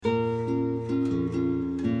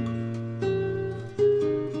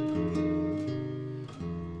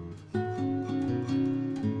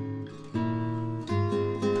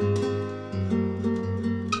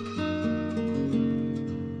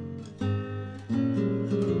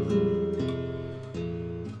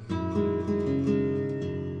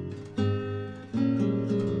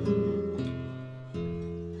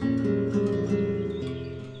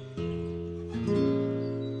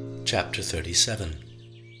Chapter 37.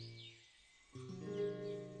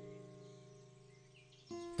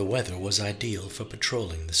 The weather was ideal for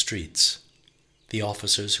patrolling the streets. The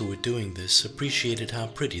officers who were doing this appreciated how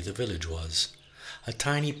pretty the village was, a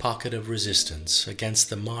tiny pocket of resistance against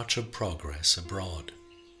the march of progress abroad.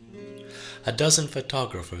 A dozen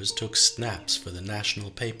photographers took snaps for the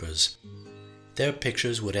national papers. Their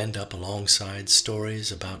pictures would end up alongside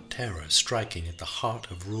stories about terror striking at the heart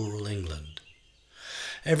of rural England.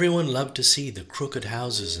 Everyone loved to see the crooked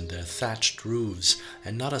houses and their thatched roofs,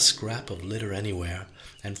 and not a scrap of litter anywhere,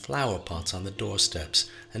 and flower pots on the doorsteps,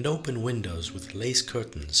 and open windows with lace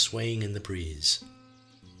curtains swaying in the breeze.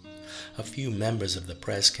 A few members of the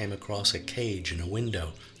press came across a cage in a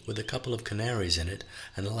window with a couple of canaries in it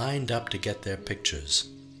and lined up to get their pictures.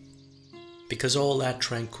 Because all that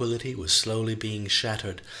tranquility was slowly being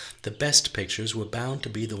shattered, the best pictures were bound to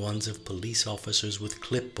be the ones of police officers with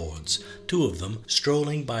clipboards, two of them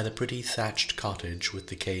strolling by the pretty thatched cottage with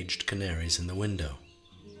the caged canaries in the window.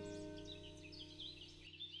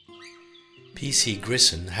 P.C.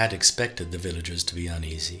 Grissom had expected the villagers to be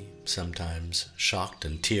uneasy, sometimes shocked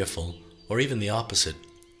and tearful, or even the opposite,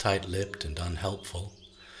 tight-lipped and unhelpful.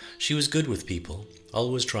 She was good with people,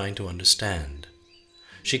 always trying to understand.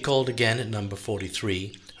 She called again at number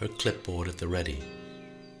 43, her clipboard at the ready.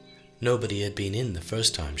 Nobody had been in the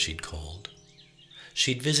first time she'd called.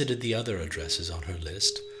 She'd visited the other addresses on her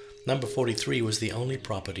list. Number 43 was the only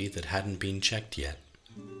property that hadn't been checked yet.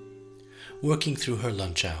 Working through her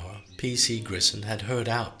lunch hour, P.C. Grissom had heard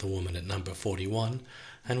out the woman at number 41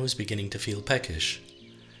 and was beginning to feel peckish.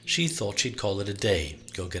 She thought she'd call it a day,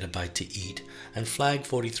 go get a bite to eat, and flag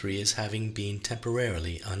 43 as having been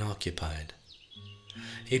temporarily unoccupied.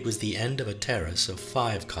 It was the end of a terrace of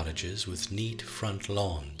 5 cottages with neat front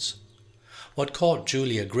lawns. What caught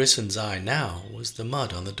Julia Grissom's eye now was the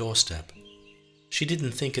mud on the doorstep. She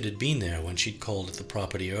didn't think it had been there when she'd called at the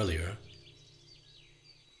property earlier.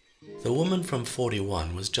 The woman from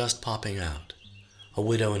 41 was just popping out. A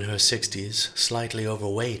widow in her 60s, slightly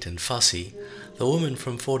overweight and fussy, the woman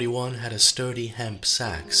from 41 had a sturdy hemp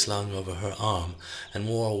sack slung over her arm and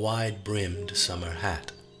wore a wide-brimmed summer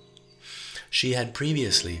hat. She had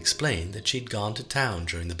previously explained that she'd gone to town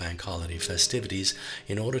during the bank holiday festivities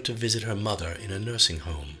in order to visit her mother in a nursing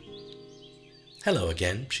home. "Hello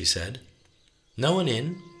again," she said. "No one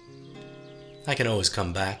in?" "I can always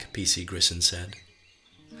come back," P.C. Grissom said.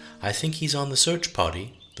 "I think he's on the search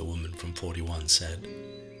party," the woman from 41 said.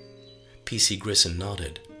 P.C. Grissom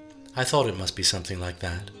nodded. "I thought it must be something like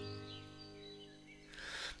that."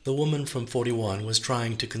 The woman from 41 was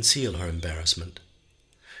trying to conceal her embarrassment.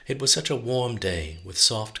 It was such a warm day, with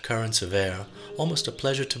soft currents of air, almost a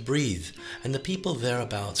pleasure to breathe, and the people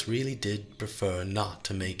thereabouts really did prefer not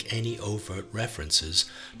to make any overt references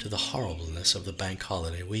to the horribleness of the bank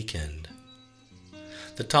holiday weekend.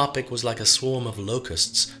 The topic was like a swarm of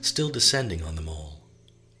locusts still descending on them all.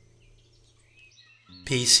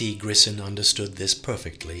 P.C. Grissom understood this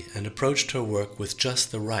perfectly and approached her work with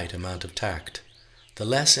just the right amount of tact. The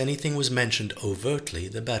less anything was mentioned overtly,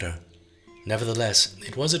 the better. Nevertheless,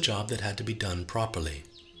 it was a job that had to be done properly.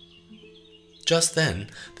 Just then,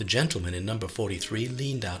 the gentleman in number 43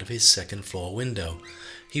 leaned out of his second-floor window.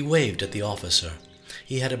 He waved at the officer.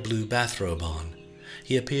 He had a blue bathrobe on.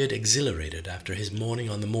 He appeared exhilarated after his morning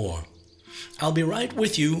on the moor. "I'll be right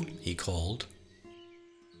with you," he called.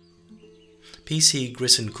 P.C.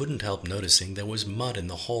 Grissom couldn't help noticing there was mud in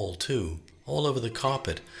the hall, too, all over the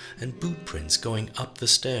carpet, and boot prints going up the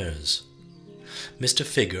stairs. Mr.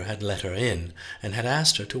 Figger had let her in and had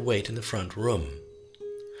asked her to wait in the front room.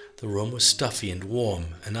 The room was stuffy and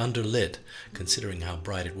warm and underlit, considering how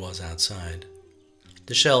bright it was outside.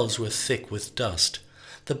 The shelves were thick with dust.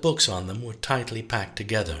 The books on them were tightly packed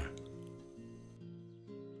together.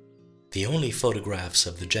 The only photographs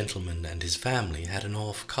of the gentleman and his family had an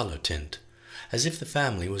off-color tint, as if the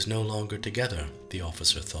family was no longer together, the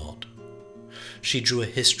officer thought. She drew a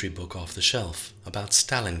history book off the shelf, about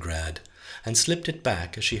Stalingrad, and slipped it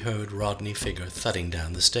back as she heard Rodney Figger thudding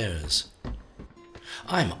down the stairs.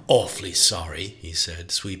 "I'm awfully sorry," he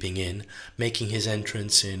said, sweeping in, making his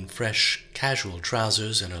entrance in fresh, casual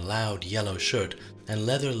trousers and a loud yellow shirt and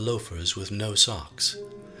leather loafers with no socks.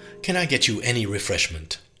 "Can I get you any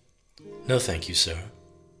refreshment?" "No, thank you, sir."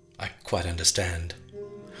 "I quite understand."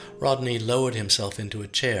 Rodney lowered himself into a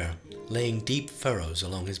chair, laying deep furrows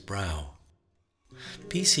along his brow.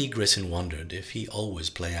 P.C. Grissom wondered if he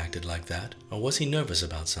always play-acted like that, or was he nervous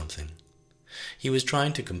about something. He was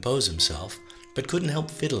trying to compose himself, but couldn't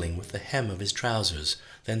help fiddling with the hem of his trousers,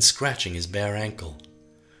 then scratching his bare ankle.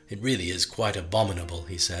 "It really is quite abominable,"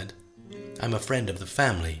 he said. "I'm a friend of the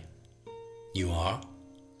family." "You are?"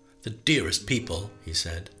 "The dearest people," he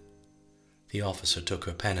said. The officer took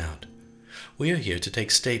her pen out. "We are here to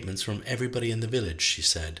take statements from everybody in the village," she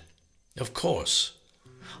said. "Of course.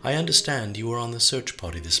 I understand you were on the search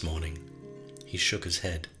party this morning." He shook his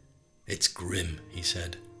head. "It's grim," he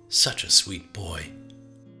said. "Such a sweet boy."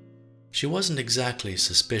 She wasn't exactly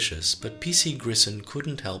suspicious, but P.C. Grissom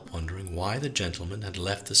couldn't help wondering why the gentleman had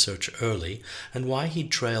left the search early and why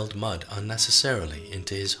he'd trailed mud unnecessarily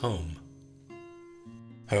into his home.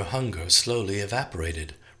 Her hunger slowly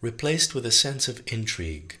evaporated, replaced with a sense of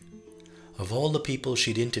intrigue. Of all the people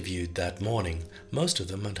she'd interviewed that morning, most of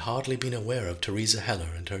them had hardly been aware of Teresa Heller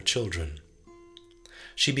and her children.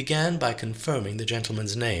 She began by confirming the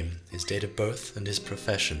gentleman's name, his date of birth, and his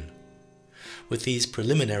profession. With these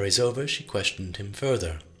preliminaries over, she questioned him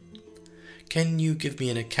further. "Can you give me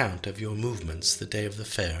an account of your movements the day of the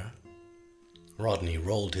fair?" Rodney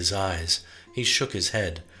rolled his eyes. He shook his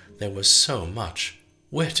head. There was so much.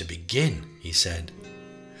 "Where to begin?" he said.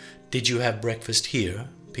 "Did you have breakfast here?"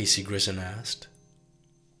 P.C. Grissom asked.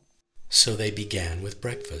 So they began with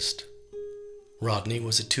breakfast. Rodney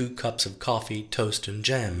was a 2 cups of coffee, toast, and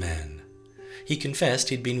jam man. He confessed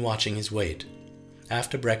he'd been watching his weight.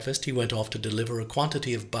 After breakfast, he went off to deliver a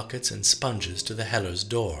quantity of buckets and sponges to the Hellers'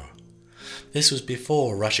 door. This was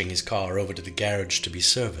before rushing his car over to the garage to be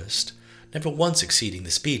serviced, never once exceeding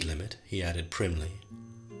the speed limit, he added primly.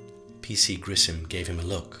 P.C. Grissom gave him a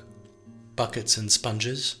look. "Buckets and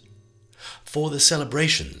sponges?" "For the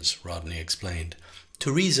celebrations," Rodney explained.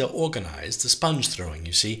 "Teresa organized the sponge throwing,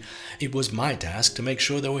 you see. It was my task to make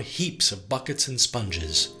sure there were heaps of buckets and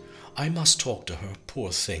sponges. I must talk to her,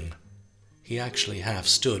 poor thing." He actually half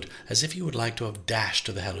stood, as if he would like to have dashed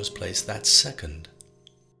to the Heller's place that second.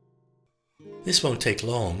 "This won't take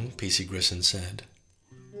long," P.C. Grissom said.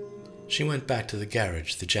 She went back to the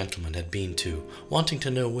garage the gentleman had been to, wanting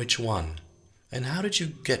to know which one. "And how did you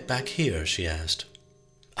get back here?" she asked.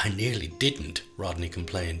 "I nearly didn't," Rodney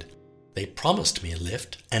complained. "They promised me a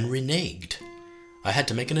lift and reneged. I had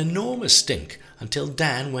to make an enormous stink until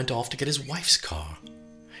Dan went off to get his wife's car.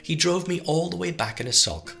 He drove me all the way back in a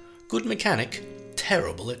sulk. Good mechanic,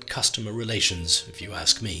 terrible at customer relations, if you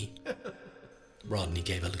ask me." Rodney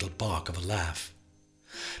gave a little bark of a laugh.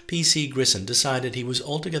 P.C. Grissom decided he was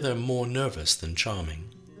altogether more nervous than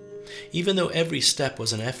charming. Even though every step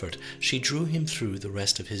was an effort, she drew him through the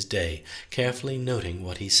rest of his day, carefully noting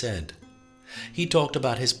what he said. He talked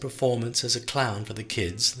about his performance as a clown for the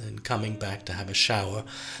kids, then coming back to have a shower,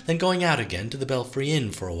 then going out again to the Belfry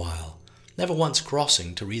Inn for a while, never once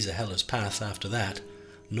crossing Teresa Heller's path after that,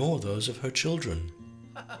 nor those of her children.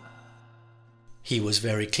 He was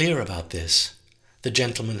very clear about this. The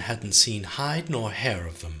gentleman hadn't seen hide nor hair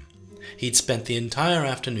of them. He'd spent the entire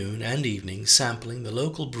afternoon and evening sampling the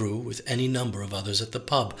local brew with any number of others at the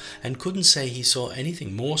pub, and couldn't say he saw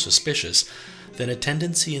anything more suspicious than a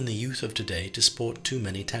tendency in the youth of today to sport too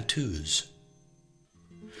many tattoos.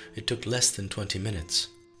 It took less than 20 minutes.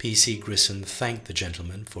 P.C. Grissom thanked the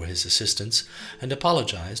gentleman for his assistance and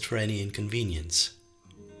apologized for any inconvenience.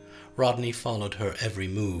 Rodney followed her every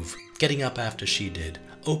move, getting up after she did,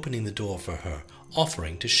 opening the door for her,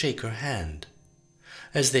 offering to shake her hand.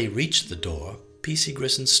 As they reached the door, P.C.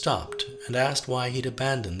 Grissom stopped and asked why he'd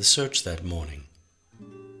abandoned the search that morning.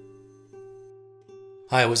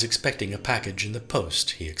 "I was expecting a package in the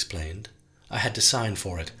post," he explained. "I had to sign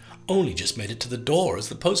for it. Only just made it to the door as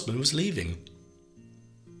the postman was leaving."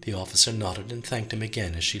 The officer nodded and thanked him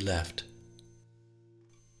again as she left.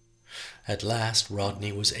 At last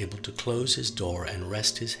Rodney was able to close his door and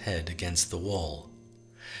rest his head against the wall.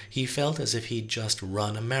 He felt as if he'd just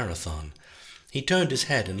run a marathon. He turned his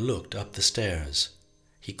head and looked up the stairs.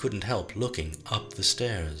 He couldn't help looking up the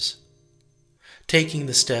stairs. Taking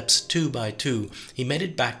the steps 2 by 2, he made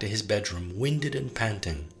it back to his bedroom, winded and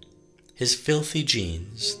panting. His filthy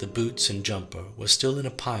jeans, the boots and jumper, were still in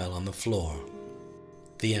a pile on the floor.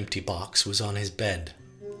 The empty box was on his bed.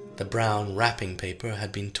 The brown wrapping paper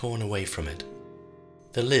had been torn away from it.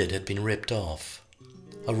 The lid had been ripped off.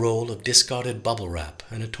 A roll of discarded bubble wrap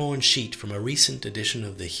and a torn sheet from a recent edition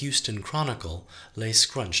of the Houston Chronicle lay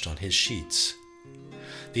scrunched on his sheets.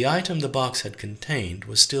 The item the box had contained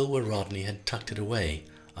was still where Rodney had tucked it away,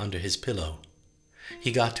 under his pillow.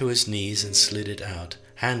 He got to his knees and slid it out,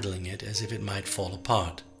 handling it as if it might fall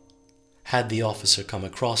apart. Had the officer come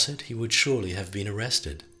across it, he would surely have been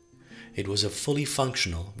arrested. It was a fully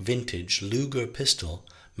functional, vintage Luger pistol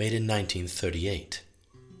made in 1938.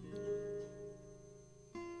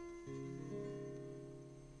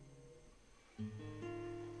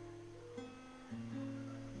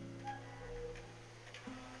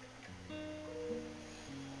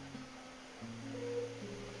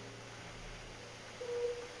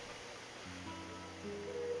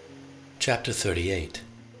 Chapter 38.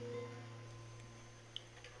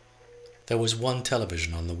 There was one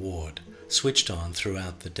television on the ward, switched on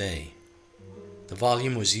throughout the day. The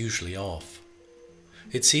volume was usually off.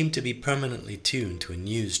 It seemed to be permanently tuned to a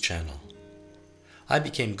news channel. I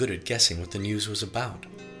became good at guessing what the news was about.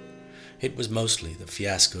 It was mostly the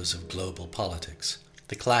fiascos of global politics,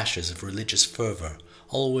 the clashes of religious fervor,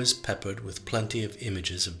 always peppered with plenty of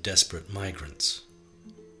images of desperate migrants.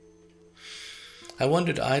 I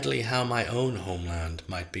wondered idly how my own homeland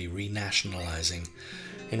might be renationalizing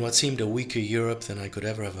in what seemed a weaker Europe than I could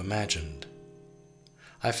ever have imagined.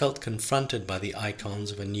 I felt confronted by the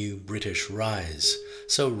icons of a new British rise,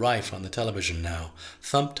 so rife on the television now,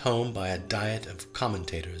 thumped home by a diet of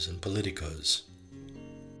commentators and politicos.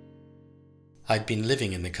 I'd been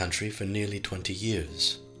living in the country for nearly 20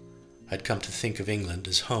 years. I'd come to think of England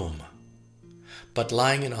as home. But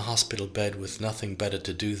lying in a hospital bed with nothing better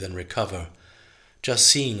to do than recover, just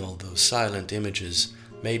seeing all those silent images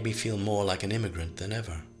made me feel more like an immigrant than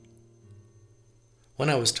ever. When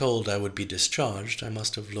I was told I would be discharged, I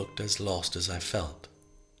must have looked as lost as I felt.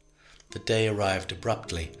 The day arrived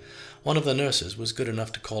abruptly. One of the nurses was good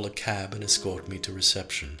enough to call a cab and escort me to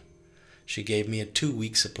reception. She gave me a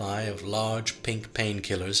 2-week supply of large pink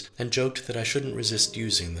painkillers and joked that I shouldn't resist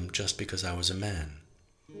using them just because I was a man.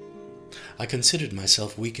 I considered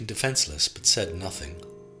myself weak and defenseless, but said nothing.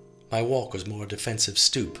 My walk was more a defensive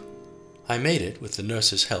stoop. I made it, with the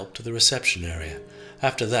nurse's help, to the reception area.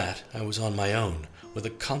 After that, I was on my own, with a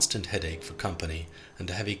constant headache for company and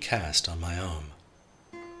a heavy cast on my arm.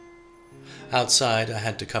 Outside, I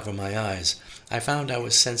had to cover my eyes. I found I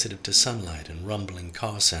was sensitive to sunlight and rumbling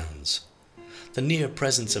car sounds. The near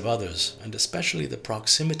presence of others, and especially the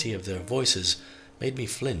proximity of their voices, made me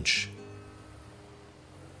flinch.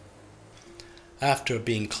 After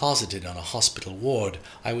being closeted on a hospital ward,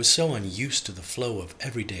 I was so unused to the flow of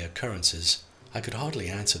everyday occurrences, I could hardly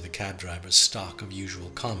answer the cab driver's stock of usual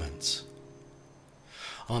comments.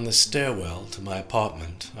 On the stairwell to my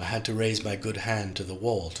apartment, I had to raise my good hand to the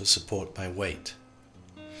wall to support my weight.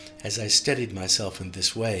 As I steadied myself in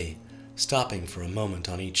this way, stopping for a moment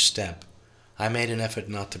on each step, I made an effort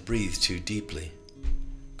not to breathe too deeply.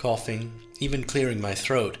 Coughing, even clearing my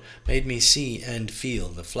throat, made me see and feel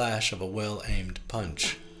the flash of a well-aimed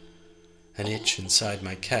punch. An itch inside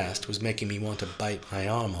my cast was making me want to bite my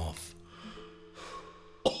arm off.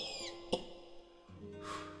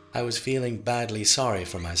 I was feeling badly sorry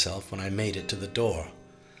for myself when I made it to the door.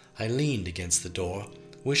 I leaned against the door,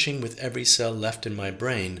 wishing with every cell left in my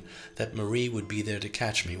brain that Marie would be there to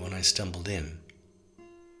catch me when I stumbled in.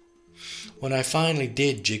 When I finally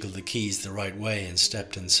did jiggle the keys the right way and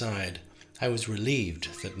stepped inside, I was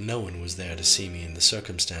relieved that no one was there to see me in the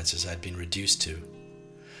circumstances I'd been reduced to.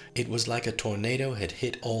 It was like a tornado had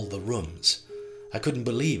hit all the rooms. I couldn't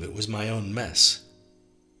believe it was my own mess.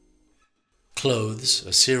 Clothes,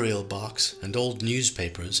 a cereal box, and old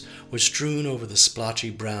newspapers were strewn over the splotchy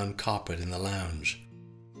brown carpet in the lounge.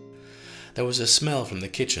 There was a smell from the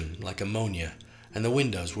kitchen, like ammonia, and the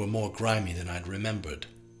windows were more grimy than I'd remembered.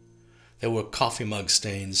 There were coffee mug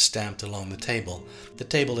stains stamped along the table. The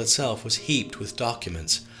table itself was heaped with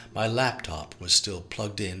documents. My laptop was still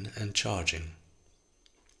plugged in and charging.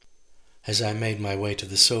 As I made my way to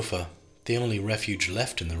the sofa, the only refuge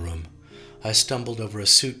left in the room, I stumbled over a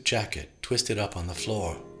suit jacket twisted up on the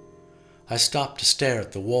floor. I stopped to stare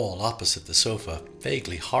at the wall opposite the sofa,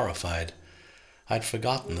 vaguely horrified. I'd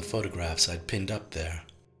forgotten the photographs I'd pinned up there.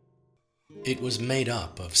 It was made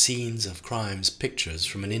up of scenes of crimes pictures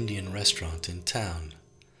from an Indian restaurant in town.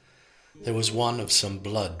 There was one of some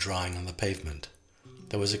blood drying on the pavement.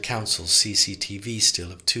 There was a council CCTV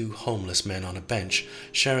still of 2 homeless men on a bench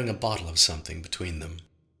sharing a bottle of something between them.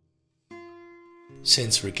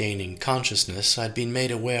 Since regaining consciousness, I'd been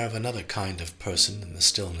made aware of another kind of person in the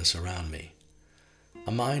stillness around me.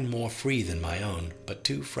 A mind more free than my own, but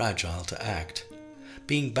too fragile to act.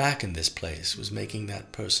 Being back in this place was making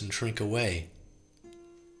that person shrink away.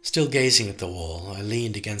 Still gazing at the wall, I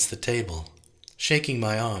leaned against the table, shaking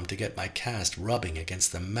my arm to get my cast rubbing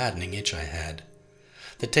against the maddening itch I had.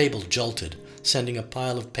 The table jolted, sending a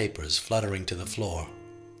pile of papers fluttering to the floor.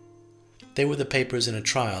 They were the papers in a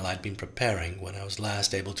trial I'd been preparing when I was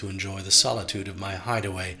last able to enjoy the solitude of my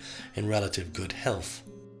hideaway in relative good health.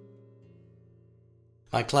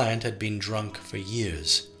 My client had been drunk for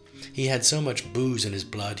years. He had so much booze in his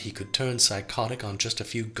blood he could turn psychotic on just a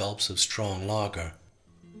few gulps of strong lager.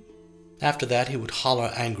 After that he would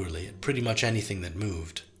holler angrily at pretty much anything that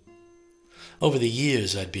moved. Over the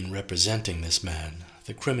years I'd been representing this man,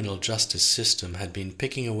 the criminal justice system had been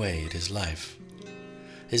picking away at his life.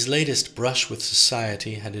 His latest brush with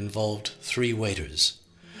society had involved 3 waiters.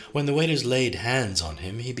 When the waiters laid hands on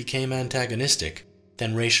him, he became antagonistic,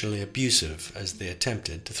 then racially abusive as they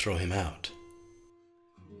attempted to throw him out.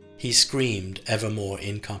 He screamed ever more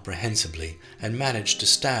incomprehensibly and managed to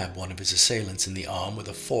stab one of his assailants in the arm with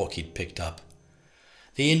a fork he'd picked up.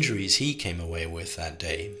 The injuries he came away with that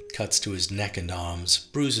day, cuts to his neck and arms,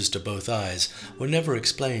 bruises to both eyes, were never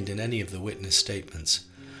explained in any of the witness statements.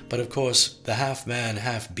 But of course, the half-man,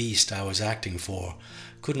 half-beast I was acting for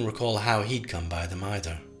couldn't recall how he'd come by them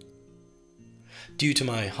either. Due to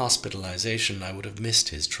my hospitalization, I would have missed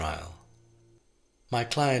his trial. My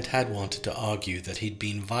client had wanted to argue that he'd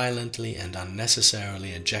been violently and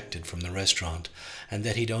unnecessarily ejected from the restaurant and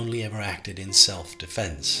that he'd only ever acted in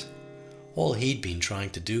self-defense. All he'd been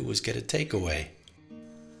trying to do was get a takeaway.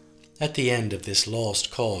 At the end of this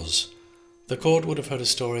lost cause, the court would have heard a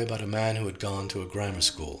story about a man who had gone to a grammar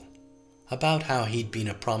school, about how he'd been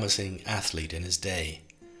a promising athlete in his day.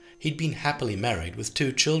 He'd been happily married with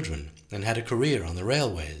 2 children and had a career on the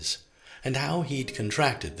railways, and how he'd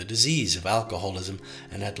contracted the disease of alcoholism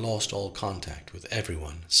and had lost all contact with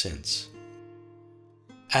everyone since.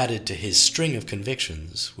 Added to his string of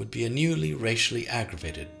convictions would be a newly racially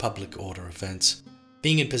aggravated public order offense,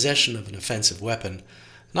 being in possession of an offensive weapon,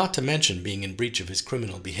 not to mention being in breach of his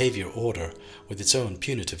criminal behavior order with its own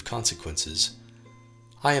punitive consequences.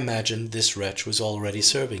 I imagined this wretch was already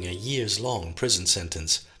serving a years-long prison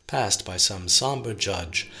sentence passed by some somber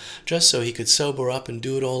judge, just so he could sober up and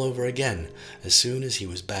do it all over again as soon as he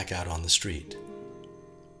was back out on the street.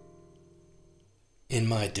 In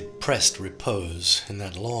my depressed repose, in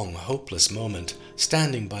that long, hopeless moment,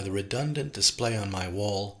 standing by the redundant display on my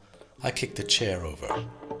wall, I kicked a chair over.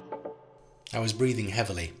 I was breathing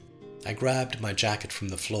heavily. I grabbed my jacket from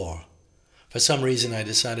the floor. For some reason, I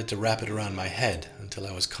decided to wrap it around my head until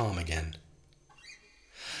I was calm again.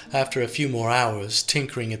 After a few more hours,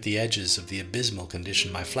 tinkering at the edges of the abysmal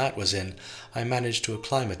condition my flat was in, I managed to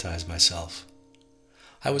acclimatize myself.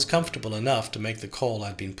 I was comfortable enough to make the call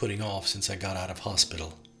I'd been putting off since I got out of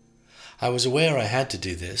hospital. I was aware I had to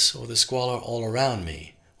do this, or the squalor all around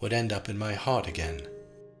me would end up in my heart again.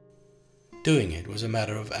 Doing it was a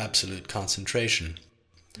matter of absolute concentration.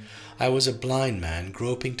 I was a blind man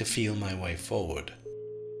groping to feel my way forward.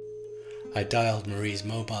 I dialed Marie's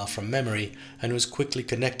mobile from memory and was quickly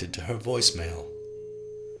connected to her voicemail.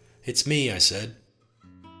 "It's me," I said.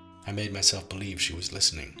 I made myself believe she was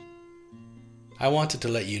listening. "I wanted to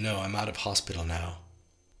let you know I'm out of hospital now."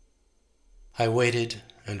 I waited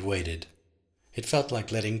and waited. It felt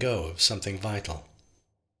like letting go of something vital.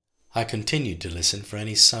 I continued to listen for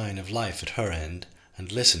any sign of life at her end,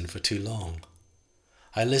 and listened for too long.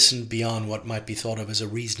 I listened beyond what might be thought of as a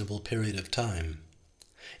reasonable period of time.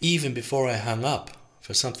 Even before I hung up,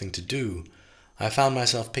 for something to do, I found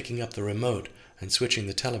myself picking up the remote and switching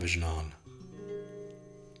the television on.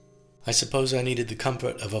 I suppose I needed the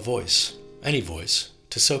comfort of a voice, any voice,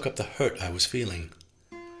 to soak up the hurt I was feeling.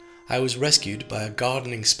 I was rescued by a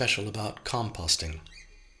gardening special about composting.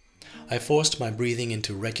 I forced my breathing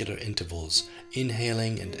into regular intervals,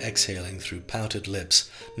 inhaling and exhaling through pouted lips,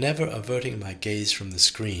 never averting my gaze from the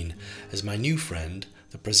screen, as my new friend,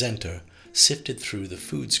 the presenter, sifted through the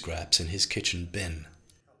food scraps in his kitchen bin.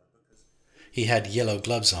 He had yellow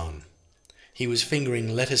gloves on. He was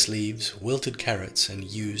fingering lettuce leaves, wilted carrots, and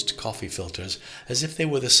used coffee filters as if they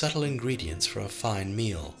were the subtle ingredients for a fine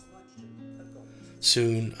meal.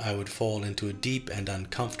 Soon I would fall into a deep and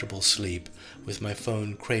uncomfortable sleep with my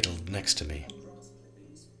phone cradled next to me.